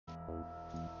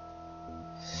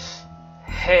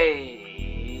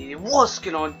Hey, what's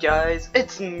going on guys?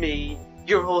 It's me,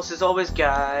 your host as always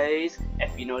guys.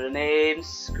 If you know the name,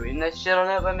 scream that shit on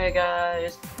it with me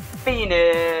guys.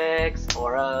 Phoenix,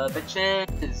 or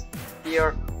bitches,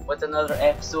 here with another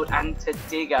episode, and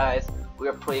today guys,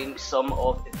 we're playing some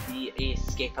of the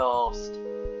Escapists.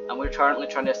 And we're currently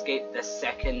trying to escape the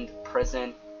second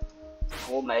prison.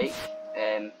 Oh Mike,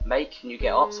 Mike, can you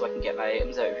get up so I can get my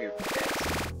items out of your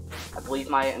desk? I believe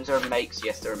my items are Mike's,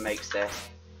 yes they're Mike's desk.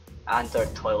 And they're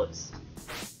toilets.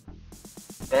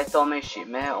 Bet on my sheet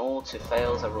metal, 2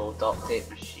 files, I rolled duct tape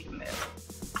and sheet metal.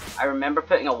 I remember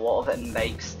putting a lot of it in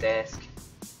Mike's desk.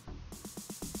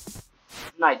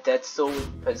 And I did so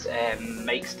because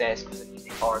Mike's desk was an easy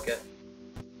target.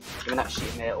 Given that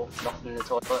sheet metal, nothing in the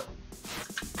toilet.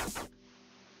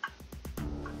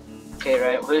 Okay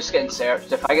right, who's getting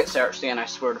searched? If I get searched again I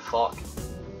swear to fuck.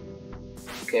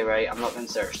 Okay right, I'm not getting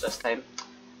searched this time.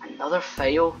 Another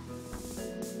file?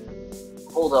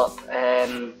 Hold up,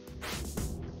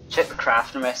 check the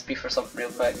crafting recipe for something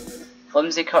real quick.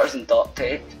 Flimsy cutters and duct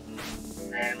tape.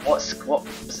 What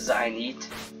does I need?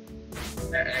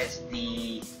 It's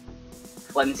the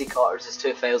flimsy cutters, is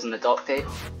 2 files and the duct tape.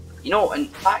 You know, in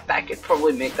fact I could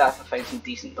probably make that if I find some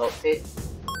decent duct tape.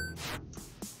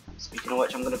 Speaking of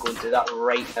which, I'm gonna go and do that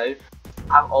right now.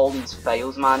 I have all these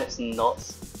files, man, it's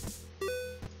nuts.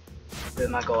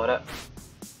 Boom, I got it.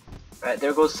 Right,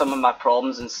 there goes some of my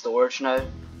problems in storage now.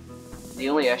 The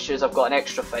only issue is I've got an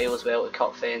extra file as well to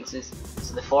cut fences,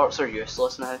 so the forks are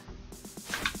useless now.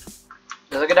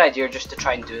 It was a good idea just to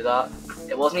try and do that.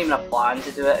 It wasn't even a plan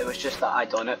to do it, it was just that I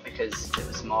done it because it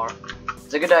was smart.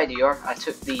 It's a good idea. I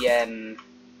took the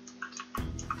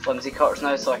flimsy cutters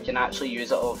now so I can actually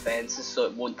use it on fences so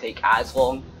it won't take as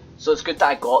long. So it's good that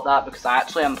I got that because I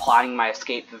actually am planning my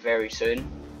escape very soon.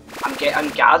 I'm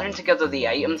gathering together the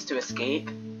items to escape.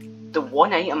 The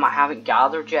one item I haven't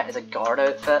gathered yet is a guard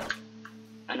outfit,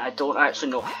 and I don't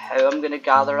actually know how I'm going to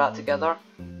gather that together.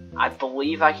 I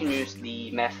believe I can use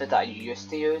the method that I used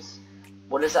to use.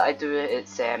 What is it I do?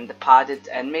 It's the padded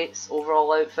inmates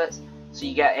overall outfits. So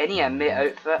you get any inmate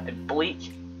outfit and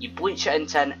bleach. You bleach it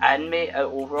into an inmate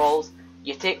out overalls.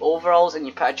 You take overalls and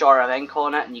you put a jar of ink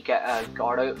on it and you get a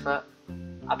guard outfit.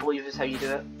 I believe is how you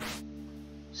do it.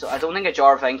 So I don't think a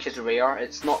jar of ink is rare.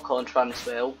 It's not contraband as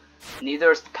well. Neither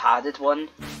is the padded one.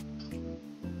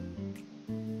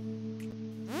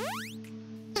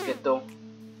 It's good though.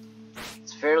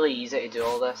 It's fairly easy to do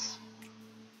all this.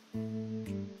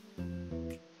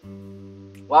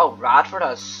 Wow, Radford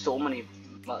has so many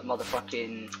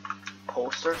motherfucking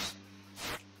posters.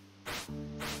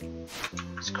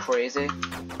 It's crazy.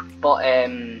 But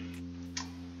I'm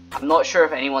not sure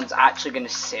if anyone's actually going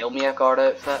to sell me a guard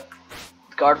outfit.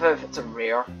 The guard outfits are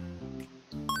rare.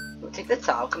 I'll take the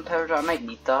talcum powder, I might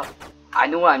need that. I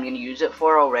know what I'm going to use it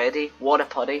for already. What a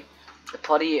putty. The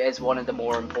putty is one of the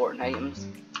more important items.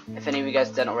 If any of you guys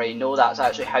didn't already know, that's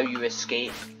actually how you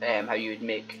escape, how you would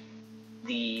make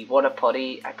the what a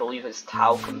putty. I believe it's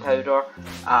talcum powder.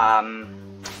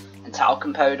 And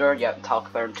talcum powder, yep,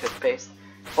 talcum powder and toothpaste.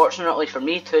 Fortunately for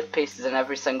me, toothpaste is in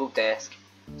every single desk,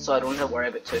 so I don't have to worry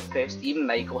about toothpaste. Even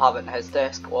Mike will have it in his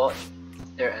desk. Watch.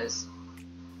 There it is.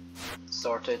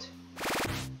 Sorted.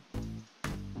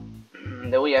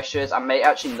 The only issue is I might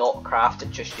actually not craft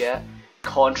it just yet.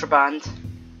 Contraband.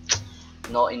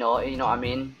 Naughty naughty, you know what I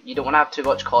mean? You don't want to have too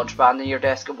much contraband in your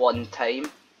desk at one time.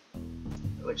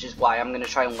 Which is why I'm going to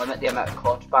try and limit the amount of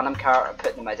contraband I'm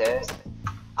putting in my desk.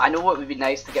 I know it would be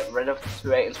nice to get rid of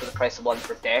 2 items for the price of 1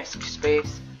 for desk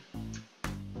space.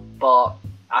 But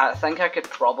I think I could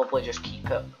probably just keep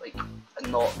it like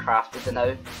not crafted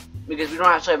now. Because we don't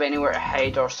actually have anywhere to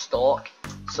hide our stock.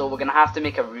 So we're going to have to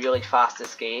make a really fast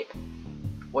escape.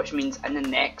 Which means in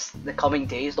the coming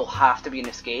days there'll have to be an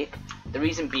escape. The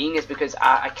reason being is because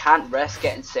I can't risk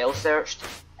getting cell searched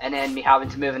and then me having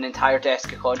to move an entire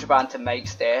desk of contraband to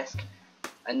Mike's desk.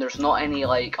 And there's not any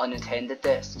like unattended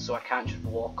desks, so I can't just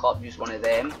walk up, use one of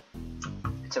them.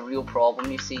 It's a real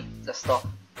problem, you see, this stuff.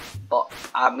 But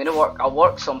I'll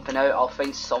work something out. I'll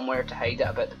find somewhere to hide it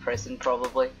about the prison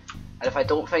probably. And if I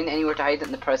don't find anywhere to hide it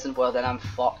in the prison, well then I'm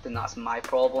fucked and that's my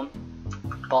problem.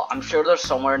 But I'm sure there's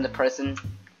somewhere in the prison,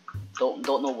 don't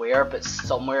know where, but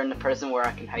somewhere in the prison where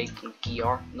I can hide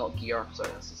gear, not gear,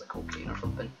 sorry this is a cocaine or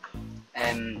something.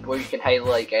 Where you can hide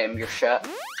like your shit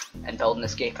and build an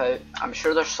escape out. I'm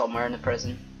sure there's somewhere in the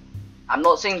prison. I'm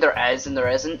not saying there is and there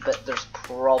isn't, but there's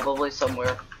probably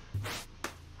somewhere.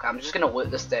 Okay, I'm just gonna loot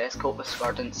this desk, hope the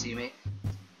scar didn't see me.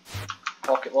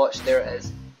 Pocket watch, there it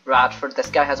is. Radford,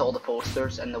 this guy has all the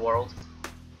posters in the world.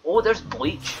 Oh, there's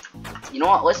bleach. You know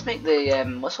what? Let's make the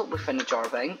let's hope we find a jar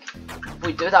of ink. If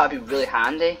we do that, it'd be really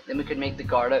handy. Then we could make the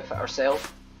guard outfit ourselves.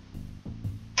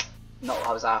 Not what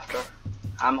I was after.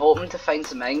 I'm hoping to find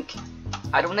some ink.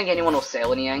 I don't think anyone will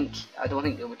sell any ink. I don't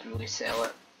think they would really sell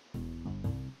it.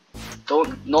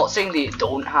 Not saying they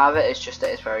don't have it. It's just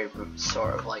that it's very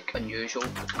sort of like unusual.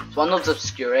 It's one of those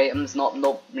obscure items. Not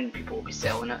many people will be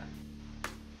selling it.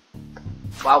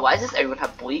 Wow, why does everyone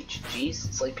have bleach? Jeez,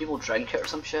 it's like people drink it or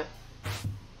some shit.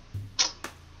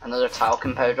 Another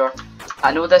talcum powder.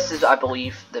 I know this is, I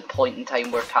believe, the point in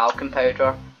time where talcum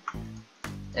powder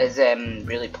is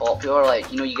really popular. Like,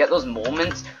 you know, you get those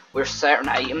moments where certain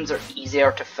items are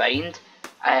easier to find.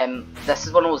 This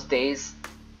is one of those days.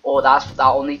 Oh,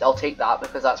 I'll take that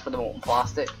because that's for the molten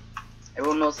plastic.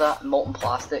 Everyone knows that molten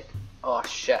plastic. Oh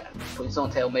shit! Please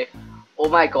don't tell me. Oh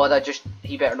my god!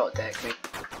 He better not deck me.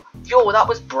 Yo, that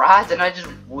was Brad, and I just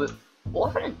what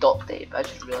happened in duct tape? I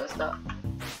just realised that.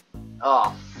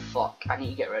 Oh fuck! I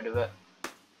need to get rid of it.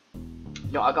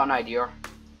 No, I got an idea.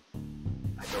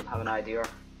 I don't have an idea.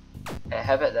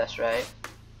 How about this, right?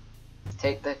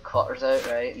 Take the cutters out,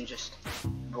 right, and just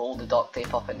roll the duct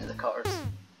tape up into the cutters.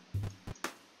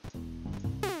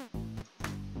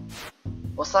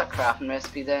 What's that crafting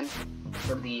recipe then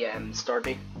for the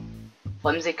sturdy?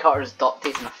 Flimsy cutters, duct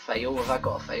tape, and a file. Have I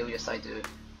got a file? Yes, I do.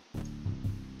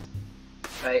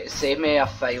 Right, save me a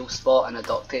file spot and a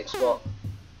duct tape spot.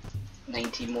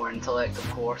 19 more intellect, of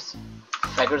course.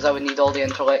 Figures I would need all the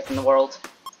intellect in the world.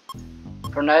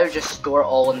 For now, just store it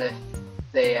all in the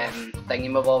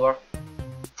thingy-mabobber.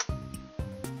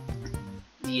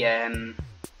 The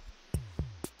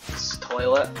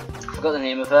toilet. I forgot the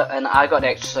name of it, and I got an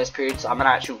exercise period, so I'm gonna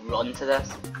actually run to this.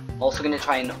 I'm also gonna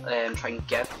try and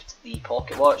gift the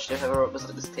pocket watch to whoever it was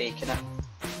that was taking it,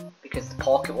 because the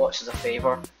pocket watch is a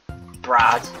favour.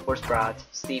 Brad, where's Brad?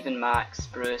 Stephen, Max,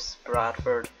 Bruce,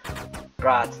 Bradford,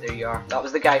 Brad. There you are. That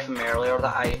was the guy from earlier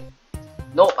that I.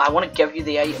 Nope, I want to give you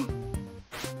the item.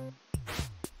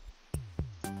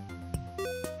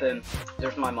 Boom.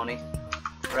 There's my money.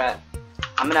 Right.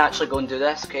 I'm gonna actually go and do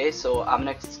this, okay? So I'm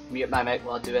gonna mute my mic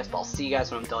while I do this, but I'll see you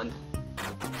guys when I'm done.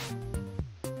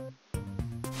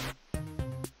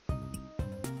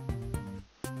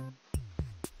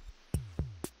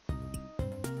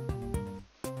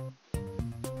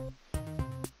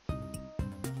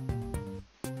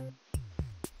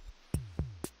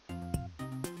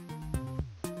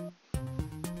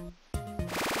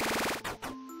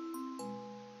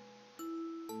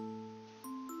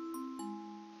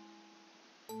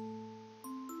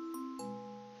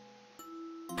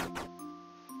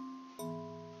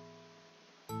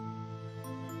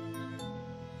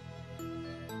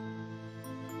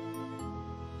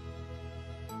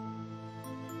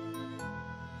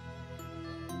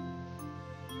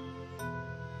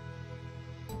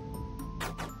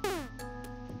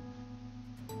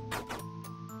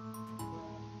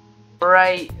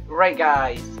 Right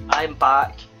guys, I'm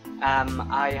back.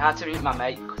 I had to mute my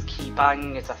mic because key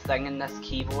banging is a thing in this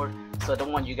keyboard, so I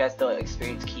don't want you guys to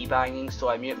experience key banging, so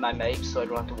I mute my mic so I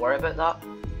don't have to worry about that.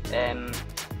 I'm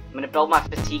gonna build my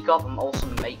fatigue up. I'm also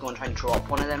might go and try and drop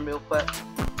one of them real quick.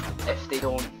 If they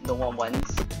don't, no one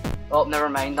wins. Oh, never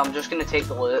mind, I'm just gonna take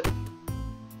the loot.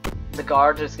 The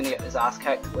guard is gonna get his ass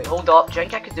kicked. Wait, hold up, do you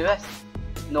think I could do this?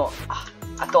 No,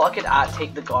 I thought I could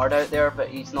take the guard out there, but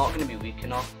he's not gonna be weak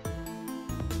enough.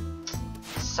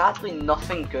 Sadly,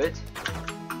 nothing good.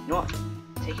 You know what?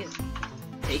 Take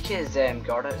his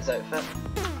guard out, his outfit.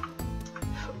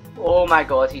 Oh my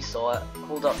god, he saw it.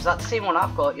 Hold up, is that the same one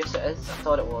I've got? Yes it is. I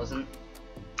thought it wasn't.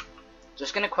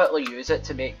 Just gonna quickly use it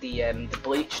to make the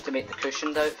bleach to make the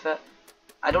cushioned outfit.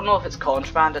 I don't know if it's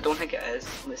contraband. I don't think it is.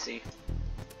 Let's see.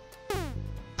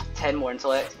 10 more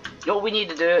intellect. You know what we need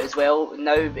to do as well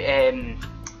now?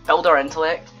 Build our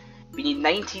intellect. We need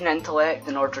 19 intellect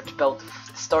in order to build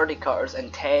the sturdy cutters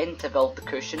and 10 to build the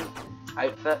cushion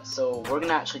outfit. So we're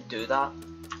gonna actually do that.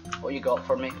 What you got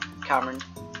for me, Cameron?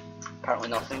 Apparently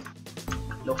nothing.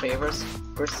 No favours.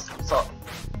 Bruce, what's up?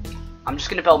 I'm just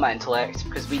gonna build my intellect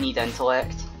because we need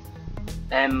intellect.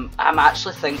 I'm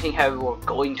actually thinking how we're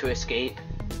going to escape.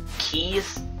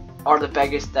 Keys are the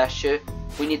biggest issue.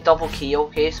 We need double key,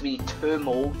 okay? So we need 2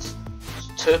 molds.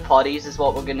 2 putties is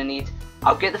what we're gonna need.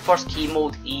 I'll get the first key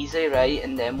mold easy, right,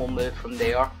 and then we'll move from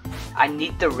there. I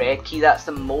need the red key, that's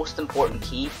the most important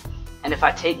key. And if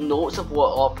I take notes of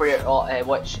what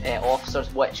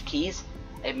officers which keys,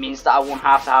 it means that I won't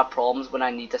have to have problems when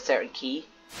I need a certain key.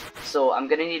 So I'm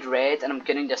gonna need red, and I'm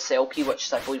gonna need a cell key, which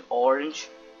is I believe orange.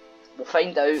 We'll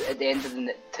find out at the end of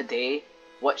today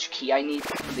which key I need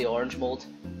for the orange mold.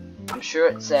 I'm sure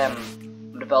it's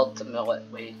rebuild. I'm gonna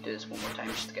do this one more time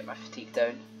just to get my fatigue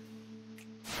down.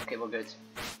 Okay, we're good.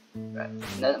 Right,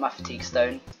 now that my fatigue's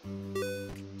down,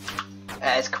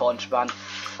 it is contraband.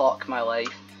 Fuck my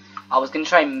life. I was gonna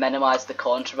try and minimise the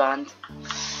contraband.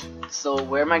 So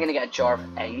where am I gonna get a jar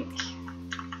of ink?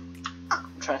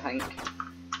 I'm trying to think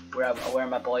where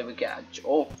my boy would get a.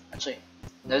 Oh, actually,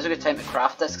 now's a good time to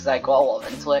craft this because I got a lot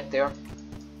of intellect there.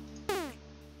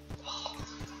 Oh,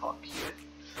 fuck you.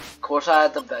 Of course, I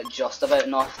had just about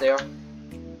enough there.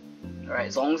 Alright,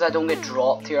 as long as I don't get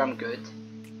dropped here, I'm good.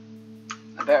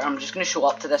 I'm just gonna show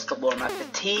up to this to lower my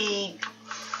fatigue.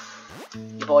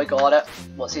 Your boy got it.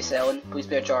 What's he selling? Please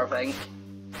be a jar of ink.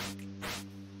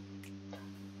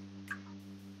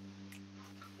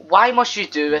 Why must you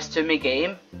do this to me,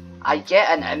 game? I get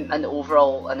an inmate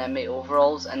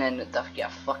overalls, and then I get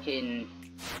a fucking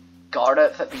guard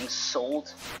outfit being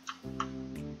sold.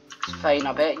 It's fine,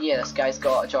 I bet. Yeah, this guy's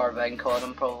got a jar of ink on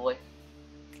him, probably.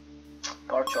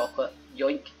 Bar chocolate.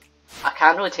 Yoink. I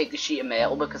can't really take the sheet of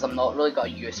metal because I'm not really got a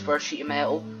use for a sheet of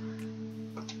metal.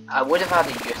 I would have had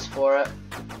a use for it.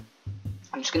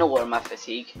 I'm just gonna lower my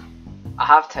fatigue. I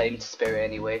have time to spare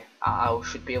anyway. I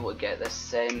should be able to get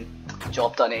this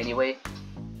job done anyway.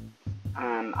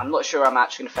 I'm not sure I'm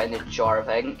actually gonna find a jar of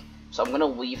ink, so I'm gonna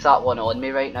leave that one on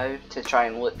me right now to try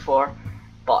and look for.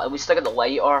 But at least I got the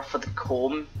lighter for the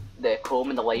comb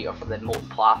and the lighter for the molten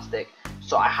plastic.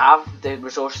 So I have the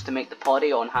resources to make the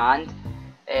potty on hand.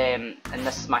 And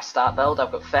this is my stat build.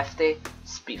 I've got 50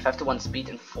 speed, 51 speed,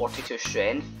 and 42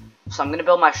 strength. So I'm going to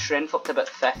build my strength up to about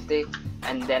 50,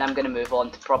 and then I'm going to move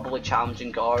on to probably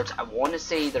challenging guards. I want to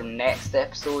say either next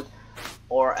episode,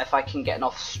 or if I can get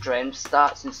enough strength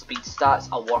stats and speed stats,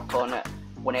 I'll work on it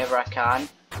whenever I can.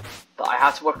 But I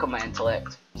had to work on my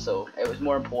intellect, so it was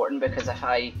more important because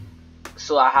I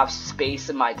have space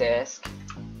in my desk.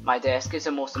 My desk is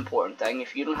the most important thing.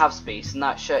 If you don't have space in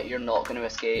that shit, you're not going to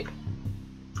escape.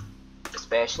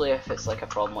 Especially if it's like a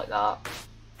problem like that.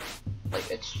 Like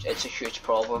it's a huge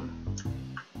problem.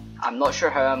 I'm not sure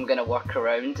how I'm gonna work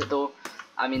around it though.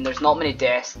 I mean, there's not many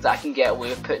desks that I can get away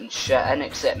with putting shit in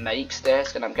except Mike's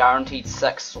desk, and I'm guaranteed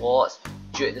 6 slots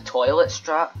due to the toilet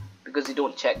strat because they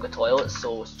don't check the toilets,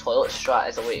 so toilet strat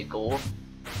is a way to go.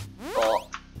 But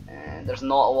there's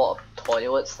not a lot of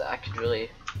toilets that I could really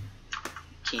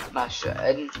keep my shit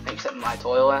in except my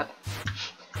toilet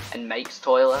and Mike's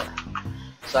toilet.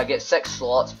 So I get 6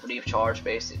 slots free of charge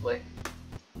basically.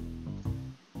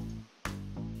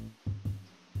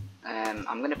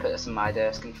 I'm going to put this in my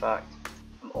desk in fact.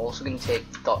 I'm also going to take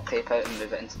duct tape out and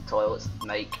move it into the toilets.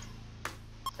 Mike,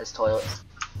 his toilets.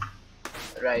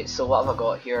 Right, so what have I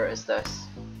got here is this.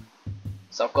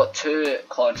 So I've got 2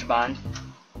 contraband.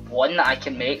 1 that I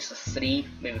can make, so 3,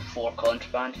 maybe 4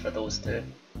 contraband for those 2.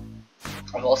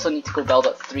 I also need to go build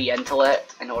up 3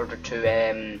 intellect in order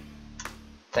to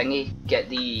get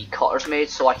the cutters made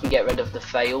so I can get rid of the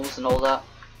files and all that.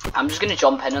 I'm just going to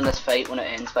jump in on this fight when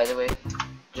it ends, by the way.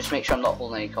 Just make sure I'm not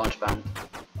holding any contraband.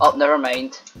 Oh, never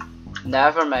mind.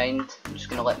 Never mind. I'm just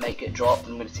going to let Mike get dropped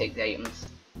and I'm going to take the items.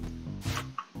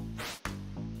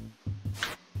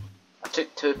 I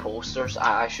took 2 posters.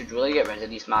 I should really get rid of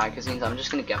these magazines. I'm just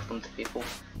going to give them to people.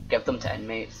 Give them to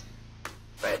inmates.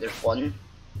 Right, there's 1.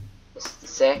 This is the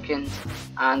 2nd.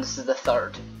 And this is the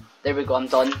 3rd. There we go, I'm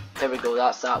done. There we go,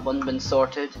 that's that one been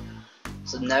sorted.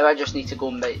 So now I just need to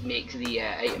go make the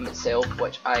item itself,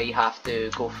 which I have to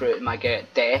go through at my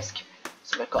desk.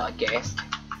 So I've got a guest.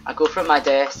 I go through at my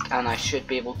desk and I should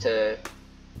be able to,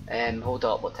 hold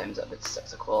up, what time is it? It's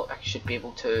 6 o'clock. I should be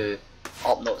able to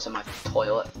up notes in my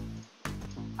toilet.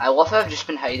 I love how I've just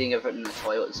been hiding everything in the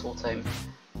toilet this whole time.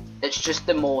 It's just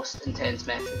the most intense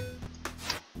method.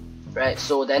 Right,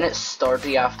 so then it's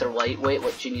sturdy after lightweight,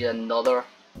 which you need another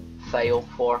file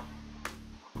for.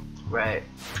 Right.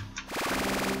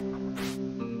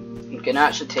 I'm gonna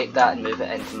actually take that and move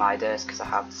it into my desk because I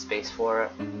have the space for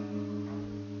it.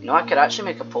 You know, I could actually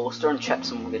make a poster and chip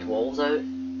some good walls out.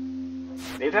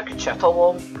 Maybe I could chip a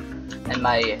wall in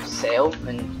my cell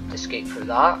and escape through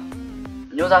that.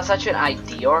 You know, that's actually an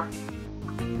idea.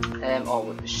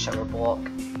 Oh, shower block.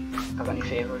 Have any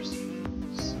favours?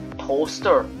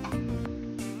 Poster.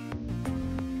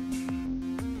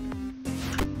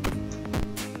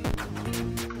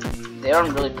 They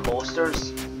aren't really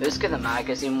posters. Who's got the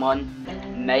magazine one?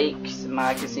 Mike's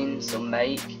magazine, so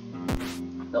Mike.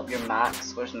 Up your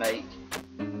Max, where's Mike?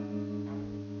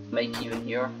 Mike even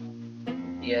here?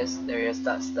 He is, there he is,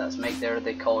 that's Mike there,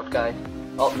 the collared guy.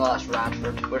 Oh no, that's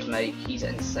Radford, where's Mike? He's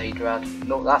inside Radford.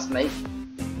 No, that's Mike.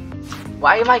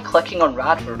 Why am I clicking on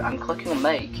Radford? I'm clicking on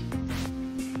Mike.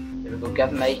 There we go,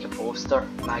 give Mike a poster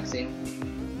magazine.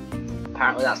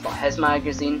 Apparently that's not his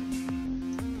magazine.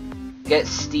 Get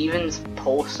Stephen's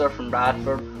poster from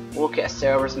Radford. Locate a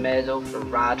server's medal for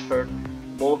Radford.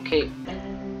 Locate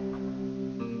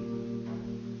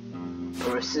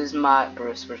Bruce's mat.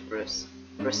 Where's Bruce?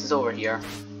 Bruce is over here.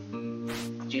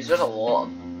 Jeez, there's a lot.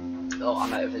 Oh,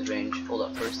 I'm out of his range. Hold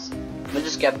up, Bruce. Let me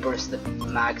just give Bruce the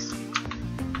mags.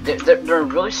 They're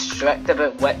really strict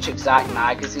about which exact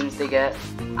magazines they get.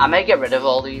 I might get rid of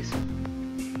all these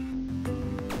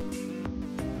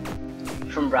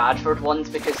from Radford ones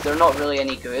because they're not really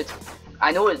any good.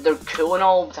 I know they're cool and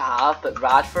all to have, but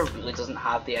Radford really doesn't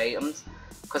have the items.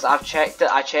 Because I've checked it,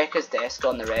 I check his desk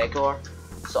on the regular,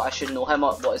 so I should know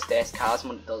what his desk has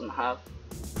and what it doesn't have.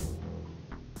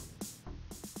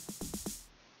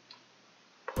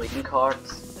 Playing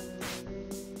cards.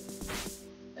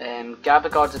 Grab the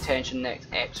guard's attention next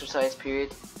exercise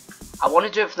period. I want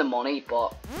to do it for the money,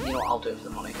 but you know, I'll do it for the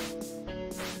money.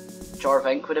 Jar of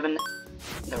ink would have been.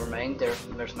 Never mind.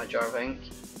 There's my jar of ink.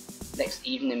 Next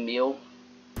evening meal.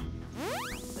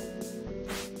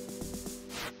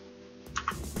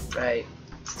 Right,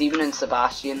 Stephen and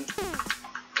Sebastian.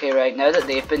 Okay, right, now that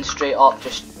they've been straight up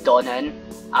just done in,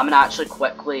 I'm gonna actually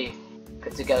quickly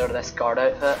put together this guard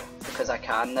outfit because I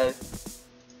can now.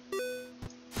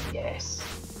 Yes.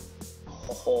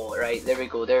 Oh, right, there we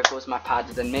go. There goes my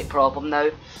padded inmate problem now.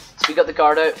 So we got the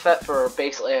guard outfit for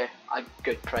basically a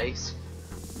good price.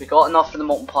 We got enough for the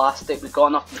molten plastic, we got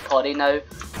enough for the putty now.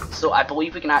 So I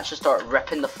believe we can actually start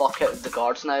ripping the fuck out of the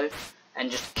guards now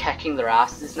and just kicking their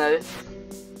asses now.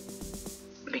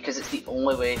 Because it's the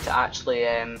only way to actually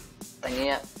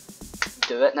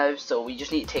do it now. So we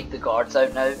just need to take the guards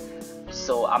out now.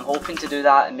 So I'm hoping to do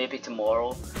that and maybe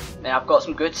tomorrow. I mean, I've got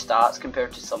some good stats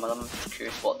compared to some of them. I'm just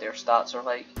curious what their stats are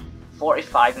like.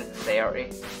 45 and 30.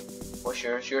 What's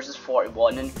yours? Yours is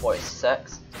 41 and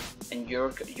 46. And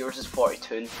yours is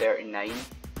 42 and 39.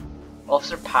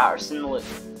 Officer Patterson, look,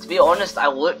 to be honest, I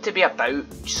look to be about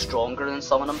stronger than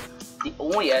some of them. The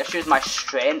only issue is my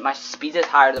strength. My speed is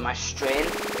higher than my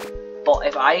strength. But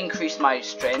if I increase my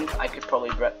strength, I could probably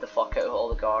rip the fuck out of all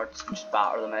the guards and just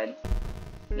batter them in.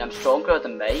 And I'm stronger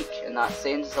than Mike, and that's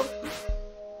saying something.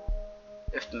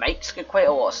 If Mike's got quite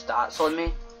a lot of stats on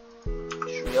me,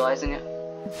 just realising it.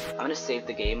 I'm gonna save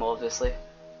the game, obviously.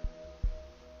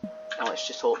 And let's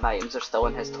just hope my items are still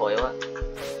in his toilet.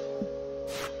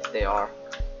 They are.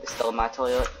 They're still in my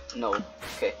toilet? No.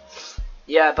 Okay.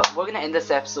 Yeah, but we're going to end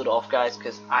this episode off, guys,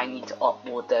 because I need to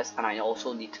upload this and I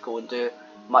also need to go and do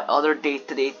my other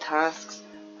day-to-day tasks.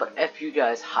 But if you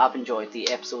guys have enjoyed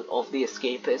the episode of The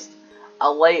Escapist,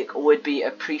 a like would be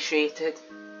appreciated.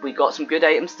 We got some good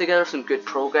items together, some good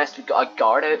progress. We got a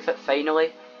guard outfit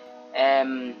finally.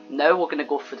 Now we're going to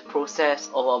go through the process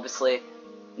of obviously,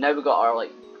 now we got our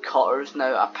like cutters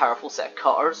now, a powerful set of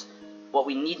cutters. What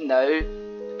we need now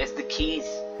is the keys.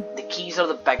 The keys are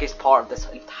the biggest part of this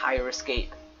entire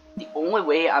escape. The only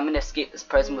way I'm going to escape this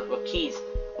prison with keys,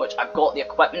 which I've got the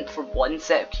equipment for one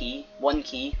key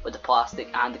with the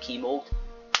plastic and the key mold.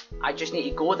 I just need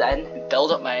to go then and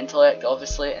build up my intellect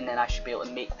obviously, and then I should be able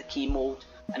to make the key mold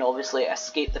and obviously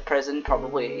escape the prison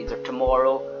probably either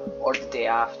tomorrow or the day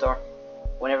after.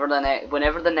 Whenever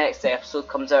the next episode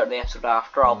comes out or the episode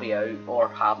after, I'll be out or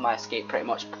have my escape pretty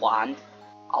much planned.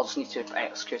 I'll just need to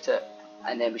execute it,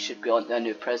 and then we should be on to a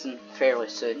new prison fairly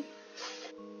soon.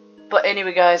 But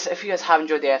anyway guys, if you guys have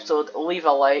enjoyed the episode, leave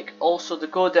a like. Also to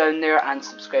go down there and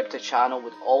subscribe to the channel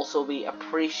would also be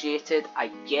appreciated. I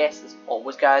guess as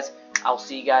always guys, I'll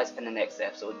see you guys in the next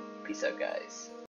episode. Peace out guys.